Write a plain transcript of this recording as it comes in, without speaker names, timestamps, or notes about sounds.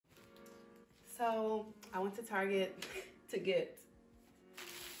So I went to Target to get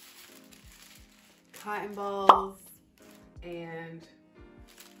cotton balls and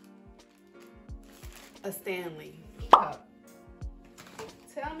a Stanley cup.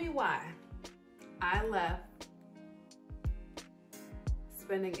 Tell me why I left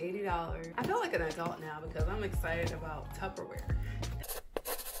spending $80. I feel like an adult now because I'm excited about Tupperware.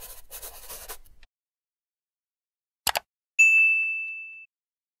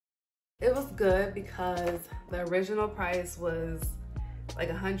 It was good because the original price was like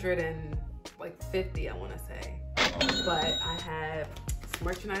 $150, I want to say. But I had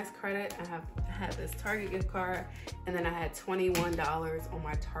merchandise credit, I had this Target gift card, and then I had $21 on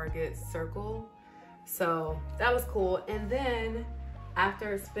my Target Circle. So that was cool. And then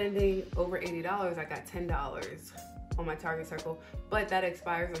after spending over $80, I got $10 on my Target Circle, but that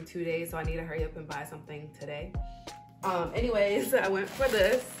expires in 2 days, so I need to hurry up and buy something today. Anyways, I went for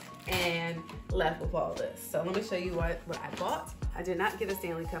this and left with all this. So let me show you what I bought. I did not get a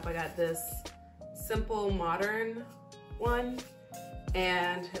Stanley cup. I got this simple modern one,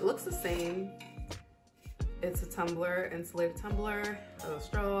 and it looks the same. It's a tumbler, insulated tumbler, a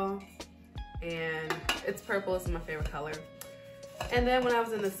straw, and it's purple. It's my favorite color. And then when I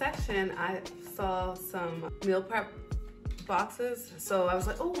was in the section, I saw some meal prep boxes. So I was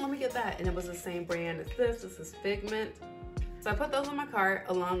like, oh, let me get that. And it was the same brand as this. This is Figment. So I put those in my cart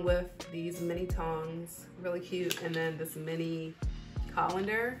along with these mini tongs, really cute. And then this mini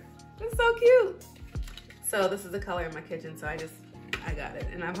colander. It's so cute. So this is the color in my kitchen. So I got it.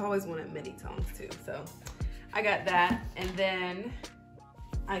 And I've always wanted mini tongs too. So I got that. And then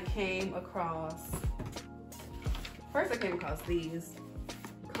I came across, first I came across these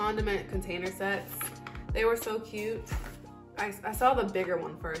condiment container sets. They were so cute. I saw the bigger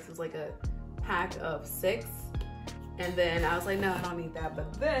one first. It was like a pack of 6. And then I was like, no, I don't need that.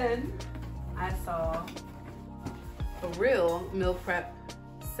 But then I saw a real meal prep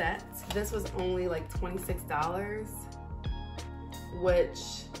set. This was only like $26, which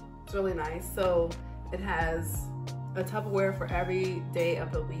is really nice. So it has a Tupperware for every day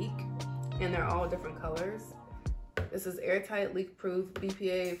of the week, and they're all different colors. This is airtight, leak-proof,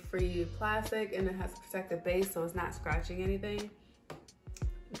 BPA-free plastic, and it has a protective base, so it's not scratching anything.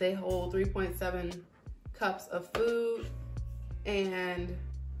 They hold 3.7 cups of food, and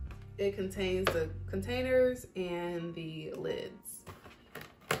it contains the containers and the lids.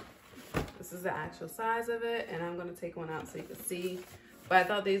 This is the actual size of it, and I'm gonna take one out so you can see. But I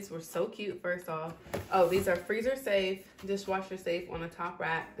thought these were so cute, first off. Oh, these are freezer safe, dishwasher safe on the top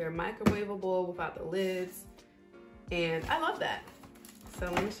rack. They're microwavable without the lids. And I love that.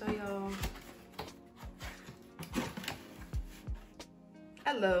 So let me show y'all.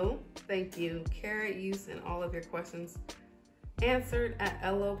 Hello, thank you. Carrot use and all of your questions answered at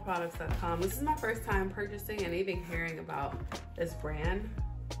loproducts.com. This is my first time purchasing and even hearing about this brand.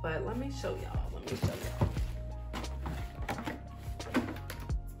 But let me show y'all,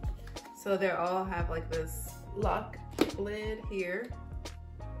 So they all have like this lock lid here.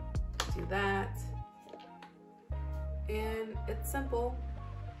 Do that. And it's simple.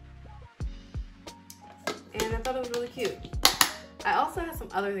 And I thought it was really cute. I also had some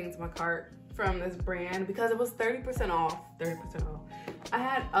other things in my cart from this brand because it was 30% off, 30% off. I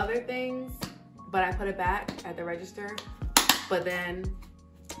had other things, but I put it back at the register, but then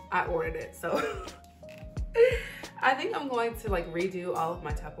I ordered it, so. I think I'm going to like redo all of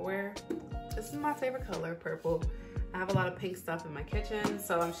my Tupperware. This is my favorite color, purple. I have a lot of pink stuff in my kitchen,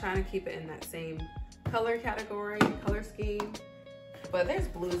 so I'm trying to keep it in that same color category, color scheme. But there's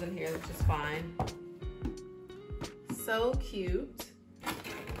blues in here, which is fine. So cute.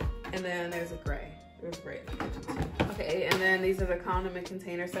 And then there's a gray. There's gray in the kitchen too. Okay, and then these are the condiment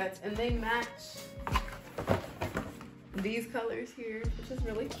container sets, and they match these colors here, which is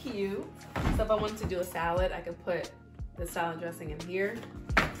really cute. So if I wanted to do a salad, I could put the salad dressing in here.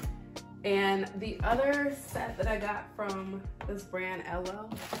 And the other set that I got from this brand, LO,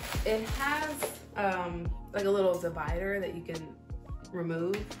 it has like a little divider that you can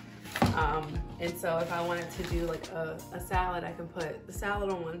remove. And so if I wanted to do like a salad, I can put the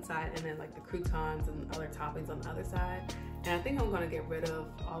salad on one side and then like the croutons and other toppings on the other side. And I think I'm gonna get rid of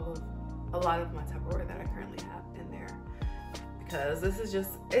a lot of my Tupperware that I currently have in there, because this is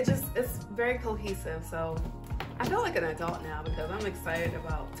it's very cohesive. So I feel like an adult now because I'm excited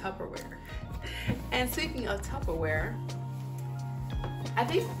about Tupperware. And speaking of Tupperware, I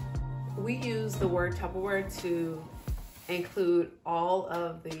think we use the word Tupperware to include all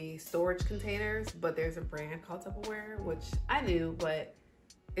of the storage containers, but there's a brand called Tupperware, which I knew, but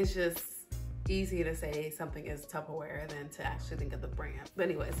it's just easy to say something is Tupperware than to actually think of the brand. But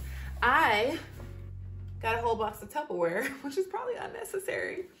anyways, I got a whole box of Tupperware, which is probably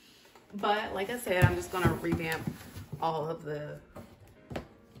unnecessary. But like I said, I'm just gonna revamp all of the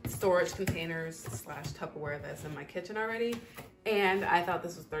storage containers slash Tupperware that's in my kitchen already. And I thought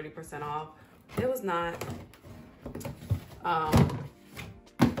this was 30% off. It was not.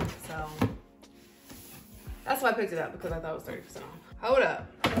 So that's why I picked it up, because I thought it was 30% off. Hold up.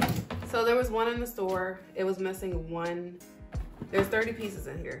 So there was one in the store. It was missing one. There's 30 pieces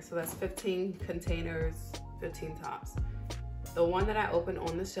in here. So that's 15 containers, 15 tops. The one that I opened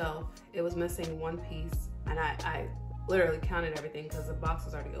on the shelf, it was missing one piece. And I literally counted everything because the box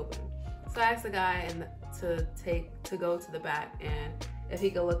was already open. So I asked the guy to go to the back and if he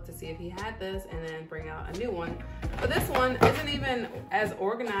could look to see if he had this and then bring out a new one. But this one isn't even as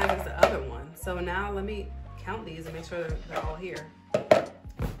organized as the other one. So now let me count these and make sure they're all here.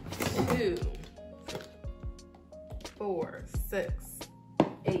 2, 4, 6,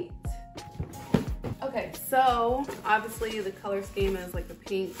 8. Okay, so obviously the color scheme is like the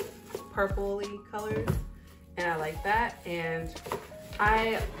pink, purpley colors, and I like that. And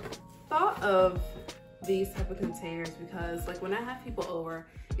I thought of these type of containers because like when I have people over,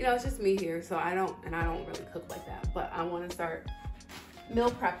 you know, it's just me here, so I don't really cook like that, but I want to start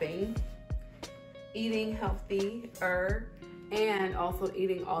meal prepping, eating healthier, and also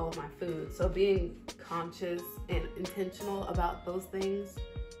eating all of my food. So being conscious and intentional about those things,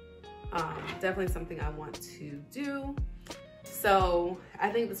 definitely something I want to do. So I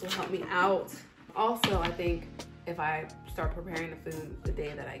think this will help me out. Also, I think if I start preparing the food the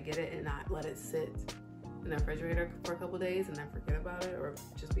day that I get it and not let it sit in the refrigerator for a couple days and then forget about it or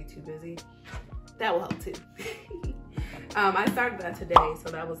just be too busy, that will help too. I started that today, so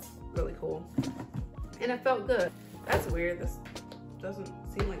that was really cool. And it felt good. That's weird. This doesn't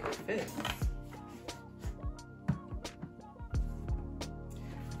seem like it fits.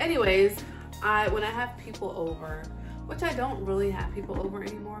 Anyways, when I have people over, which I don't really have people over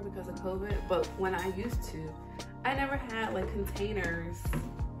anymore because of COVID, but when I used to, I never had like containers,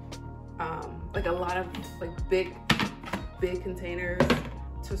 like a lot of like big containers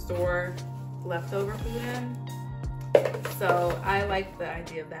to store leftover food in. So I like the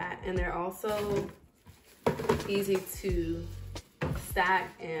idea of that. And they're also easy to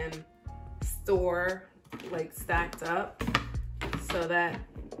stack and store like stacked up. So that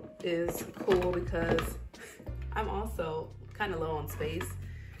is cool because I'm also kind of low on space,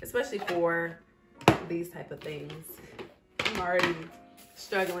 especially for these type of things. I'm already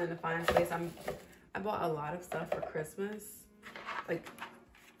struggling to find space. I bought a lot of stuff for Christmas, like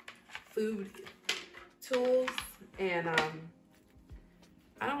food tools, and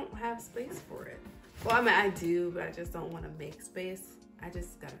I don't have space for it. Well, I mean, I do, but I just don't want to make space. I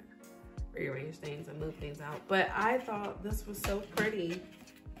just gotta rearrange things and move things out. But I thought this was so pretty,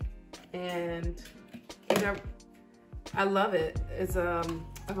 and I love it. It's a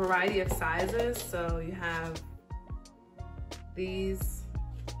variety of sizes. So you have these,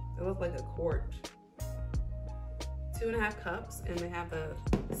 they look like a quart, 2.5 cups, and they have the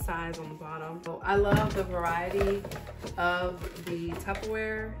size on the bottom. So I love the variety of the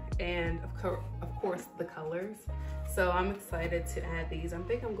Tupperware and of course the colors. So I'm excited to add these. I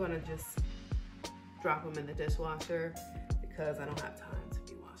think I'm gonna just drop them in the dishwasher because I don't have time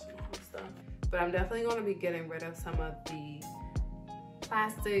to be washing all this stuff. But I'm definitely gonna be getting rid of some of the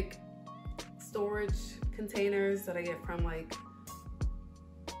plastic storage containers that I get from like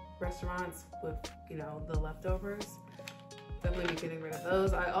restaurants with, you know, the leftovers. Definitely be getting rid of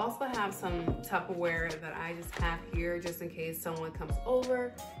those. I also have some Tupperware that I just have here just in case someone comes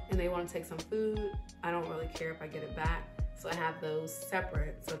over and they want to take some food. I don't really care if I get it back. So I have those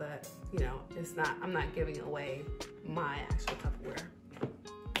separate so that, you know, I'm not giving away my actual Tupperware.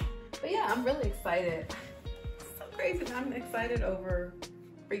 But yeah, I'm really excited. It's so crazy. I'm excited over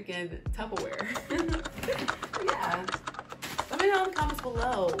freaking Tupperware. Yeah. Let me know in the comments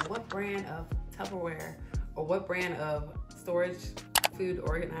below what brand of Tupperware or what brand of storage food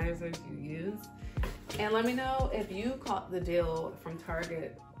organizers you use. And let me know if you caught the deal from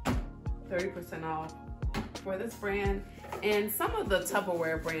Target, 30% off for this brand. And some of the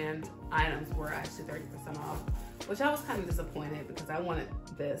Tupperware brand items were actually 30% off, which I was kind of disappointed because I wanted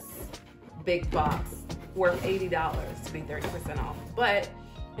this big box worth $80 to be 30% off. But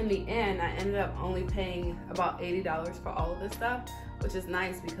in the end, I ended up only paying about $80 for all of this stuff, which is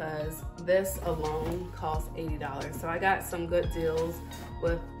nice because this alone costs $80. So I got some good deals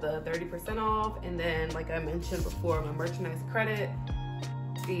with the 30% off. And then, like I mentioned before, my merchandise credit,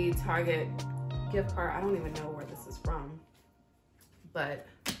 the Target gift card. I don't even know where this is from, but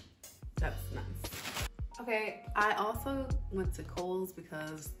that's nice. Okay, I also went to Kohl's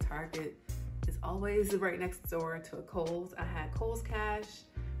because Target is always right next door to a Kohl's. I had Kohl's cash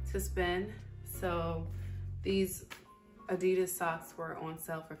to spend. So these Adidas socks were on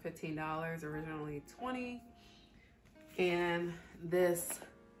sale for $15, originally $20. And this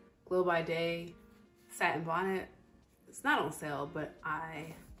Glow by Day satin bonnet, it's not on sale, but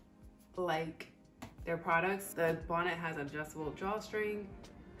I like their products. The bonnet has adjustable drawstring,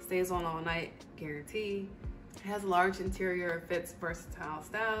 stays on all night, guarantee. It has a large interior, fits versatile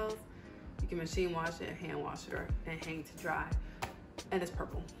styles. You can machine wash it, hand wash it, and hang to dry. And it's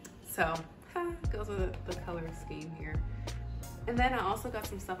purple. So, goes with the color scheme here. And then I also got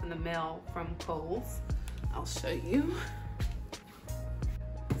some stuff in the mail from Kohl's. I'll show you.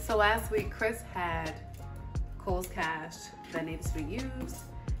 So last week, Chris had Kohl's cash that needs to be used,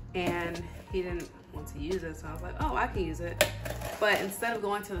 and he didn't want to use it, so I was like, oh, I can use it. But instead of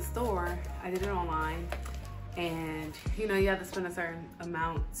going to the store, I did it online, and you know, you have to spend a certain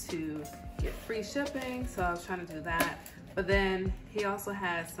amount to get free shipping, so I was trying to do that. But then he also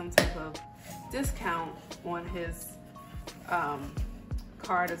had some type of discount on his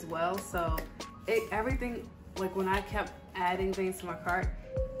card as well, so everything, like when I kept adding things to my cart,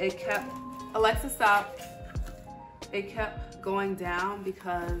 it kept, Alexa, stop. It kept going down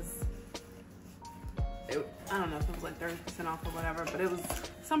because I don't know if it was like 30% off or whatever, but it was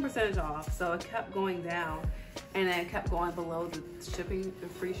some percentage off. So it kept going down, and then it kept going below the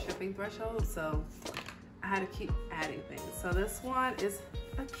free shipping threshold. So I had to keep adding things. So this one is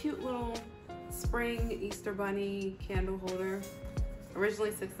a cute little spring Easter bunny candle holder.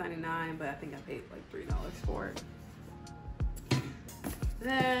 Originally $6.99, but I think I paid like $3 for it.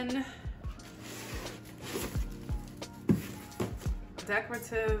 Then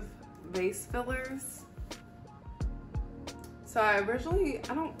decorative vase fillers. So I originally,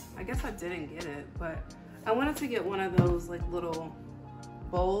 I guess I didn't get it, but I wanted to get one of those like little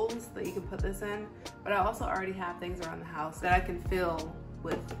bowls that you can put this in, but I also already have things around the house that I can fill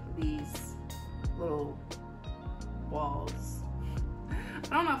with these little balls.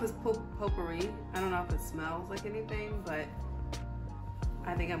 I don't know if it's potpourri. I don't know if it smells like anything, but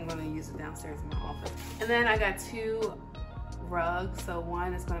I think I'm gonna use it downstairs in my office. And then I got two rugs. So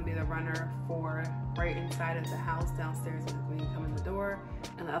one is gonna be the runner for right inside of the house downstairs when you come in the door.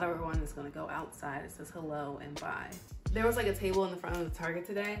 And the other one is gonna go outside. It says hello and bye. There was like a table in the front of the Target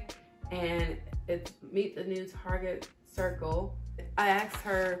today, and it's meet the new Target circle. I asked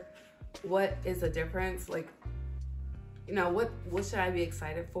her, what is the difference? Like, you know, what should I be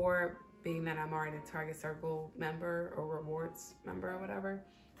excited for, being that I'm already a Target Circle member or rewards member or whatever?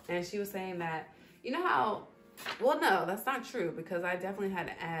 And she was saying that, you know how, well, no, that's not true, because I definitely had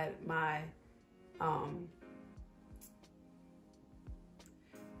to add my, all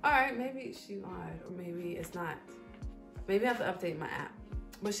right, maybe she lied, or maybe it's not. Maybe I have to update my app.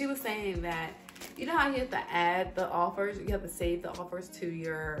 But she was saying that, you know how you have to add the offers, you have to save the offers to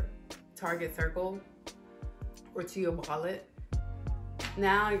your Target Circle or to your wallet.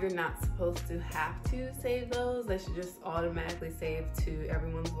 Now you're not supposed to have to save those. They should just automatically save to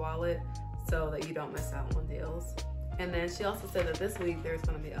everyone's wallet so that you don't miss out on deals. And then she also said that this week there's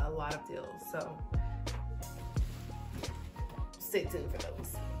gonna be a lot of deals, so stay tuned for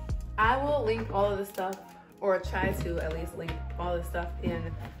those. I will link all of this stuff, or try to at least link all this stuff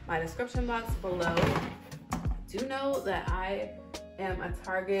in my description box below. Do know that I am a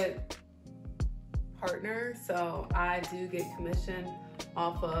Target partner, so I do get commission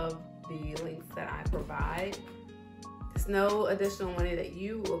off of the links that I provide. There's no additional money that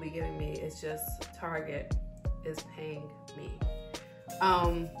you will be giving me, it's just Target is paying me.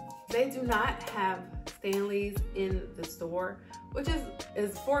 They do not have Stanleys in the store, which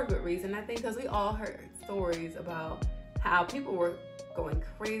is for a good reason, I think, because we all heard stories about how people were going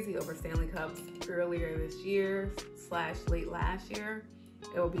crazy over Stanley Cups earlier this year / late last year.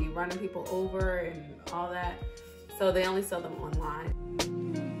 It will be running people over and all that. So they only sell them online.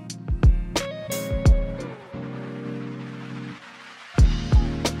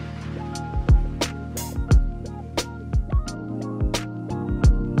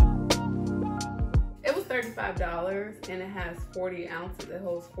 It was $35 and it has 40 ounces. It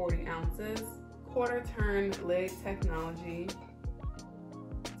holds 40 ounces. Quarter turn leg technology.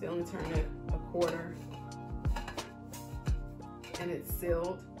 They only turn it a quarter. And it's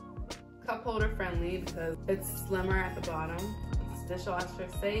sealed. Cup holder friendly because it's slimmer at the bottom. It's dishwasher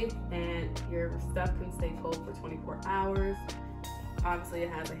safe, and your stuff can stay cold for 24 hours. Obviously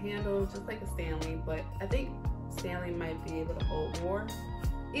it has a handle just like a Stanley, but I think Stanley might be able to hold more.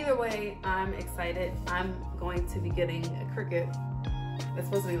 Either way, I'm excited. I'm going to be getting a Cricut. It's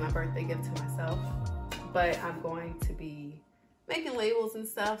supposed to be my birthday gift to myself, but I'm going to be making labels and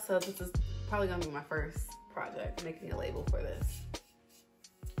stuff. So this is probably gonna be my first project, making a label for this.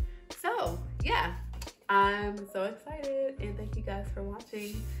 So yeah, I'm so excited, and thank you guys for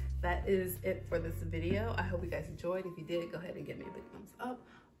watching. That is it for this video. I hope you guys enjoyed. If you did, go ahead and give me a big thumbs up.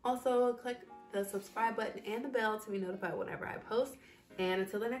 Also, click the subscribe button and the bell to be notified whenever I post. And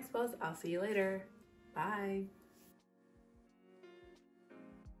until the next post, I'll see you later. Bye.